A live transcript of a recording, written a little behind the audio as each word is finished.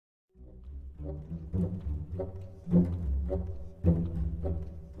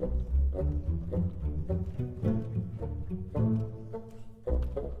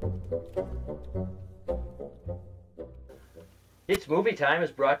It's Movie Time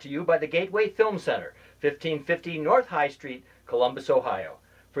is brought to you by the Gateway Film Center, 1550 North High Street, Columbus, Ohio.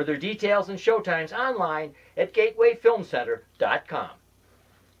 Further details and showtimes online at gatewayfilmcenter.com.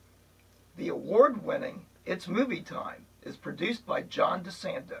 The award-winning It's Movie Time is produced by John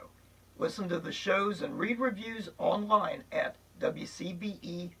DeSando. Listen to the shows and read reviews online at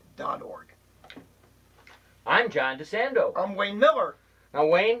wcbe.org. I'm John DeSando. I'm Wayne Miller. Now,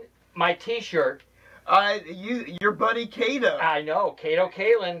 Wayne, my T-shirt. Your buddy Cato. I know. Cato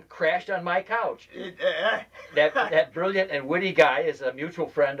Kalin crashed on my couch. That brilliant and witty guy is a mutual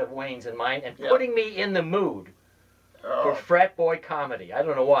friend of Wayne's and mine, and putting me in the mood for frat boy comedy. I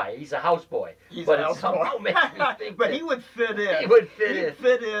don't know why. He's a houseboy. But it somehow makes me think but he would fit in. He would fit He'd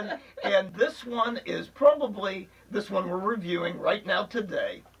fit in. And this one is probably this one we're reviewing right now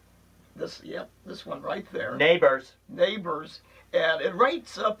today. This one right there. Neighbors. And it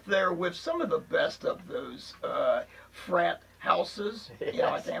rates up there with some of the best of those frat houses,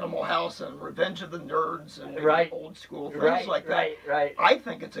 like Animal House and Revenge of the Nerds and maybe old school things like that. Right. I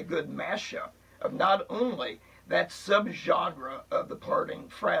think it's a good mashup of not only that subgenre of the partying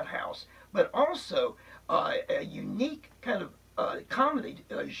frat house, but also a unique kind of comedy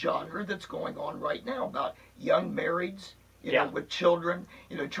genre that's going on right now about young marrieds, you know, with children,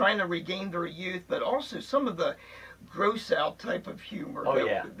 trying to regain their youth, but also some of the gross out type of humor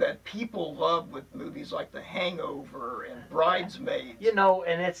that people love with movies like The Hangover and Bridesmaids.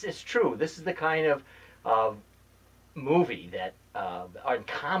 And it's true. This is the kind of movie that on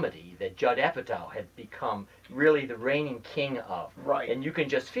comedy that Judd Apatow had become really the reigning king of. Right. And you can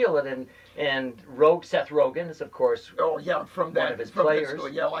just feel it. And Seth Rogen is, of course, from one of his players.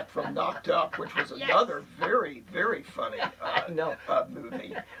 Like from Knocked Up, which was another very, very funny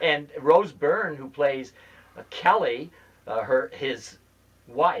movie. And Rose Byrne, who plays Kelly, his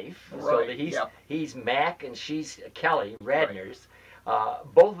wife, so that he's Mac and she's Kelly Radner's.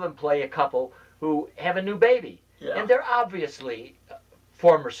 Both of them play a couple who have a new baby, and they're obviously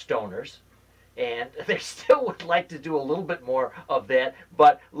former stoners, and they still would like to do a little bit more of that.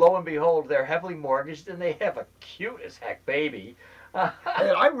 But lo and behold, they're heavily mortgaged, and they have a cute as heck baby. And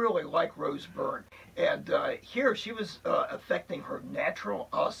I really like Rose Byrne. And here she was affecting her natural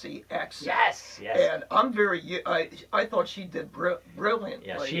Aussie accent. Yes. And I thought she did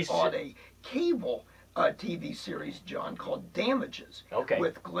brilliantly on a cable TV series, John, called Damages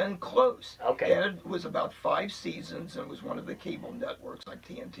with Glenn Close. And it was about 5 seasons and was one of the cable networks like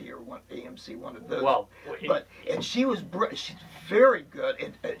TNT or AMC, one of those. And she's very good.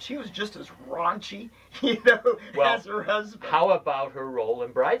 And she was just as raunchy, as her husband. How about her role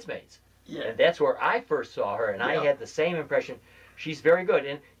in Bridesmaids? Yeah. And that's where I first saw her, and I had the same impression. She's very good.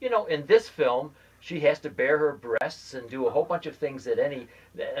 And, in this film, she has to bare her breasts and do a whole bunch of things that a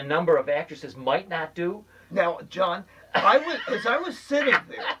number of actresses might not do. Now, John, as I was sitting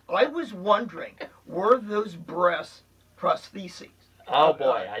there, I was wondering, were those breasts prostheses? Oh,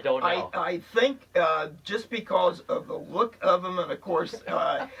 boy, I don't know. I think just because of the look of them, and of course,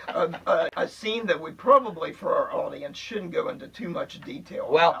 a scene that we probably, for our audience, shouldn't go into too much detail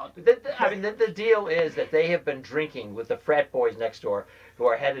about. The deal is that they have been drinking with the frat boys next door, who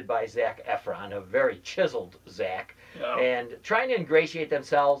are headed by Zac Efron, a very chiseled Zac, and trying to ingratiate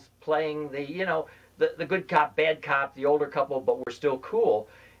themselves, playing the good cop, bad cop, the older couple, but we're still cool.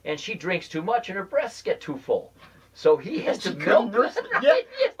 And she drinks too much, and her breasts get too full. So he has to milk them.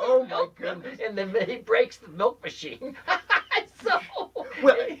 Oh, my goodness. And then he breaks the milk machine.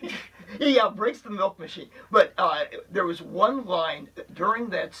 Breaks the milk machine. But there was one line during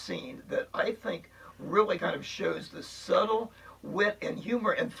that scene that I think really kind of shows the subtle wit and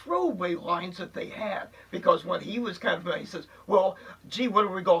humor and throwaway lines that they had. Because when he was he says, well, gee, what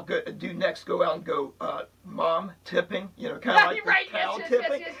are we going to do next? Go out and go mom tipping, kind of like cow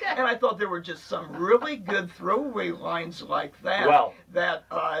tipping. Yes. And I thought there were just some really good throwaway lines like that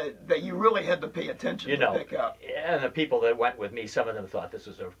that you really had to pay attention to pick up. And the people that went with me, some of them thought this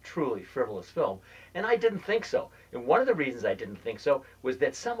was a truly frivolous film. And I didn't think so. And one of the reasons I didn't think so was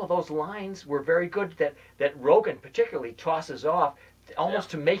that some of those lines were very good that Rogen particularly tosses off almost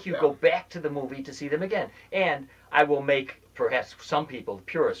to make you go back to the movie to see them again. And I will make, perhaps some people, the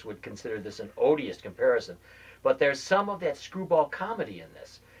purists, would consider this an odious comparison, but there's some of that screwball comedy in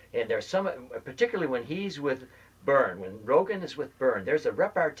this. And there's some, particularly when he's with Byrne, when Rogen is with Byrne, there's a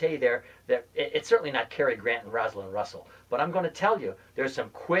repartee there that it's certainly not Cary Grant and Rosalind Russell, but I'm going to tell you, there's some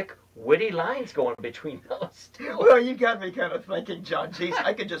quick, witty lines going between those two. Well, you got me kind of thinking, John. Geez,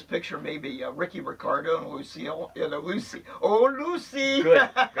 I could just picture maybe Ricky Ricardo and Lucille, Lucy. Oh, Lucy! Good,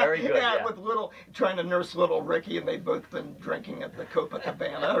 very good. With trying to nurse little Ricky, and they've both been drinking at the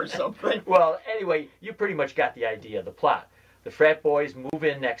Copacabana or something. Well, anyway, you pretty much got the idea of the plot. the frat boys move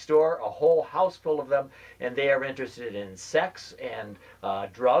in next door, a whole house full of them, and they are interested in sex and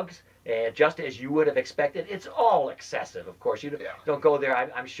drugs. And just as you would have expected, it's all excessive, of course. You don't go there.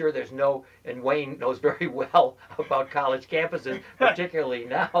 I'm sure there's no, and Wayne knows very well about college campuses, particularly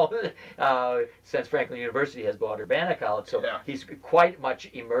now, since Franklin University has bought Urbana College. So he's quite much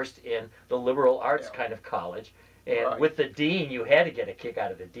immersed in the liberal arts kind of college. And with the dean, you had to get a kick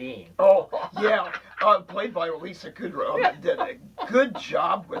out of the dean. Oh, yeah. Played by Lisa Kudrow. Did a good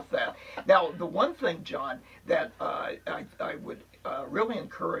job with that. Now, the one thing, John, that I would really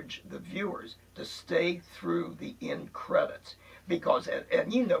encourage the viewers to stay through the end credits. Because,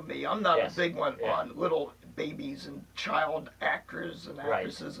 and you know me, I'm not a big one on little babies and child actors and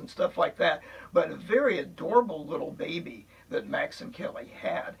actresses and stuff like that. But a very adorable little baby that Max and Kelly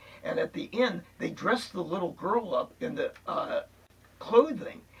had. And at the end, they dressed the little girl up in the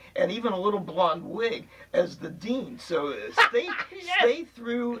clothing and even a little blonde wig as the dean. So stay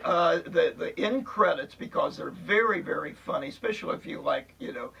through the end credits because they're very, very funny, especially if you like,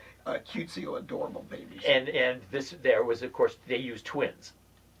 you know, cutesy, adorable babies. And there was, of course, they used twins.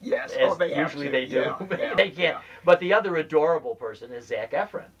 Yes, they usually they do. They can't. But the other adorable person is Zac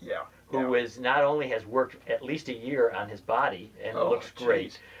Efron. Who is not only has worked at least a year on his body and looks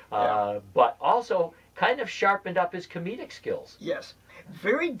great, but also kind of sharpened up his comedic skills. Yes,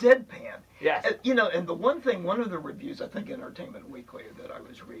 very deadpan. Yes. You know, and the one of the reviews, I think Entertainment Weekly that I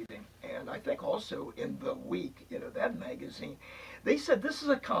was reading, and I think also in The Week, you know, that magazine, they said this is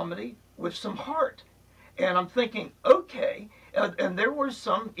a comedy with some heart. And I'm thinking, okay, and there were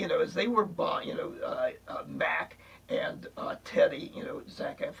some, you know, as they were, you know, Mac and Teddy, you know,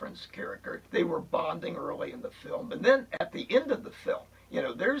 Zac Efron's character, they were bonding early in the film. And then at the end of the film, you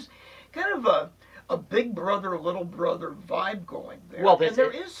know, there's kind of a big brother, little brother vibe going there. Well, and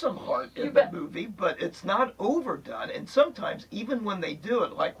there is some heart in the movie, but it's not overdone. And sometimes, even when they do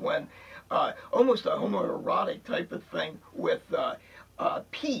it, like when almost a homoerotic type of thing with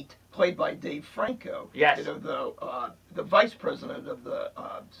Pete, played by Dave Franco. Yes. You know, the vice president of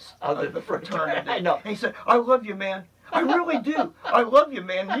the fraternity. I know. And he said, "I love you, man. I really do. I love you,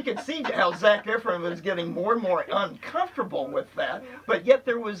 man." You can see how Zac Efron was getting more and more uncomfortable with that, but yet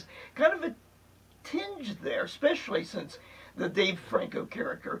there was kind of a tinge there, especially since the Dave Franco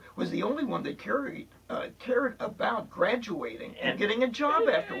character was the only one that cared about graduating and getting a job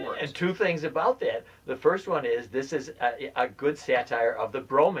afterwards. And two things about that. The first one is this is a good satire of the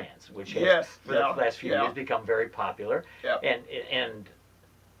bromance, which has, for the last few years, become very popular. And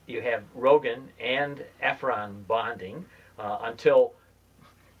you have Rogen and Efron bonding until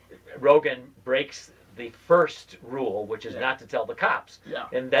Rogen breaks the first rule, which is not to tell the cops.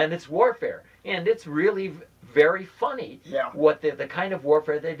 And then it's warfare. And it's really very funny what the kind of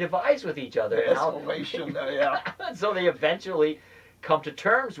warfare they devise with each other. The escalation, So they eventually come to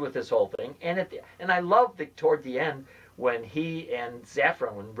terms with this whole thing. And I love toward the end when he and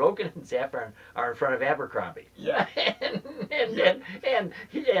Zaffron, when Rogen and Zaffron are in front of Abercrombie. And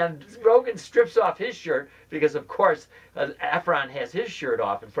Rogen strips off his shirt because, of course, Efron has his shirt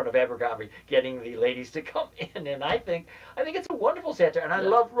off in front of Abercrombie, getting the ladies to come in. And I think it's a wonderful satire. And I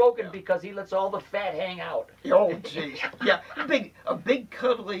love Rogen because he lets all the fat hang out. Oh, geez. A big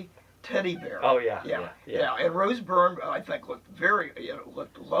cuddly teddy bear. Oh, yeah. And Rose Byrne, I think, looked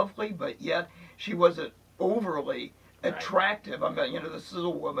looked lovely, but yet she wasn't overly attractive. I mean, this is a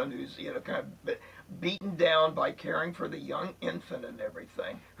woman who's, kind of beaten down by caring for the young infant and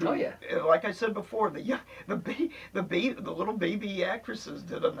everything. Like I said before, the little baby actresses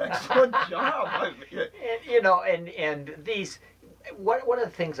did an excellent job. And these, one of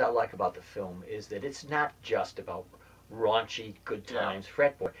the things I like about the film is that it's not just about raunchy good times,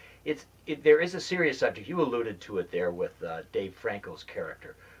 frat boy. There is a serious subject. You alluded to it there with Dave Franco's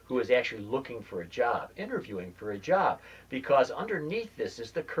character, who is actually looking for a job, interviewing for a job, because underneath this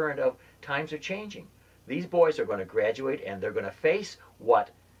is the current of times are changing. These boys are going to graduate and they're going to face what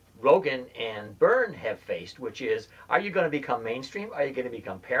Rogen and Byrne have faced, which is, are you going to become mainstream? Are you going to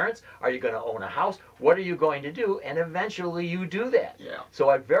become parents? Are you going to own a house? What are you going to do? And eventually you do that. So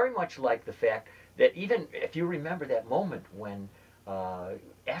I very much like the fact that even if you remember that moment when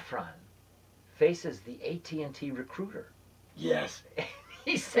Efron faces the AT&T recruiter. Yes.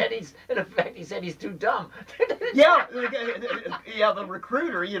 He said he's too dumb. The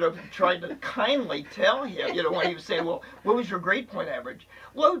recruiter, tried to kindly tell him, when he was saying, well, what was your grade point average?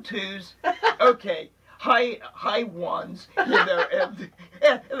 Low 2s, okay, high 1s,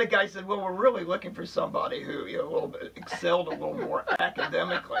 and the guy said, well, we're really looking for somebody who, a little bit excelled a little more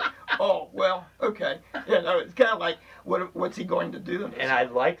academically. Oh, well, okay. It's kind of like, what's he going to do in this? And I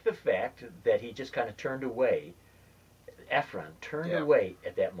like the fact that he just kind of turned away. Efron turned Yeah. away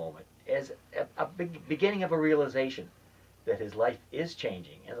at that moment as a big beginning of a realization that his life is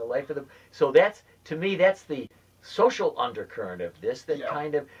changing and the life of the. So that's, to me, that's the social undercurrent of this that Yeah.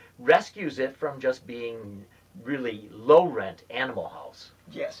 kind of rescues it from just being really low rent Animal House.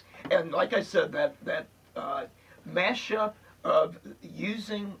 Yes, and like I said, that mashup of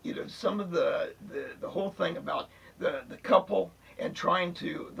using, you know, some of the whole thing about the couple and trying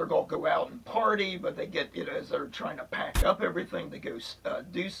to, they're going to go out and party, but they get, you know, as they're trying to pack up everything, they go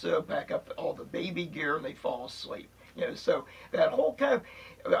do so, pack up all the baby gear, and they fall asleep. You know, so that whole kind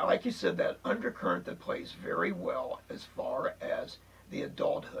of, like you said, that undercurrent that plays very well as far as the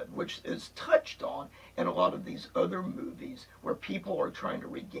adulthood, which is touched on in a lot of these other movies where people are trying to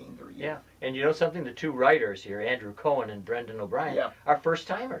regain their youth. Yeah, and you know something? The two writers here, Andrew Cohen and Brendan O'Brien, Yeah. are first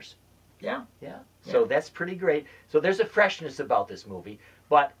timers. Yeah. Yeah. So Yeah. that's pretty great. So there's a freshness about this movie,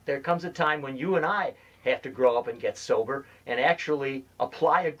 but there comes a time when you and I have to grow up and get sober and actually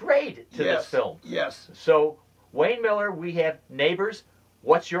apply a grade to Yes. this film. Yes. So Wayne Miller, we have Neighbors.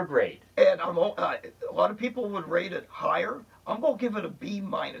 What's your grade? And a lot of people would rate it higher. I'm going to give it a B-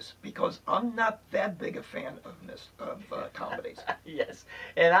 because I'm not that big a fan of comedies. Yes,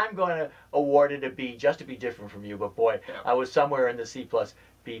 and I'm going to award it a B just to be different from you, but boy, Yeah. I was somewhere in the C plus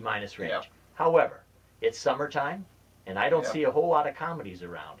B minus range. Yeah. However, it's summertime, and I don't Yeah. see a whole lot of comedies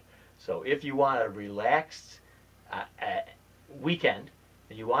around. So if you want a relaxed weekend,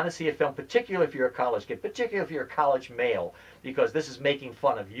 and you want to see a film, particularly if you're a college kid, particularly if you're a college male, because this is making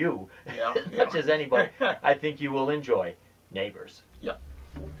fun of you Yeah. as much as anybody, I think you will enjoy Neighbors. Yeah.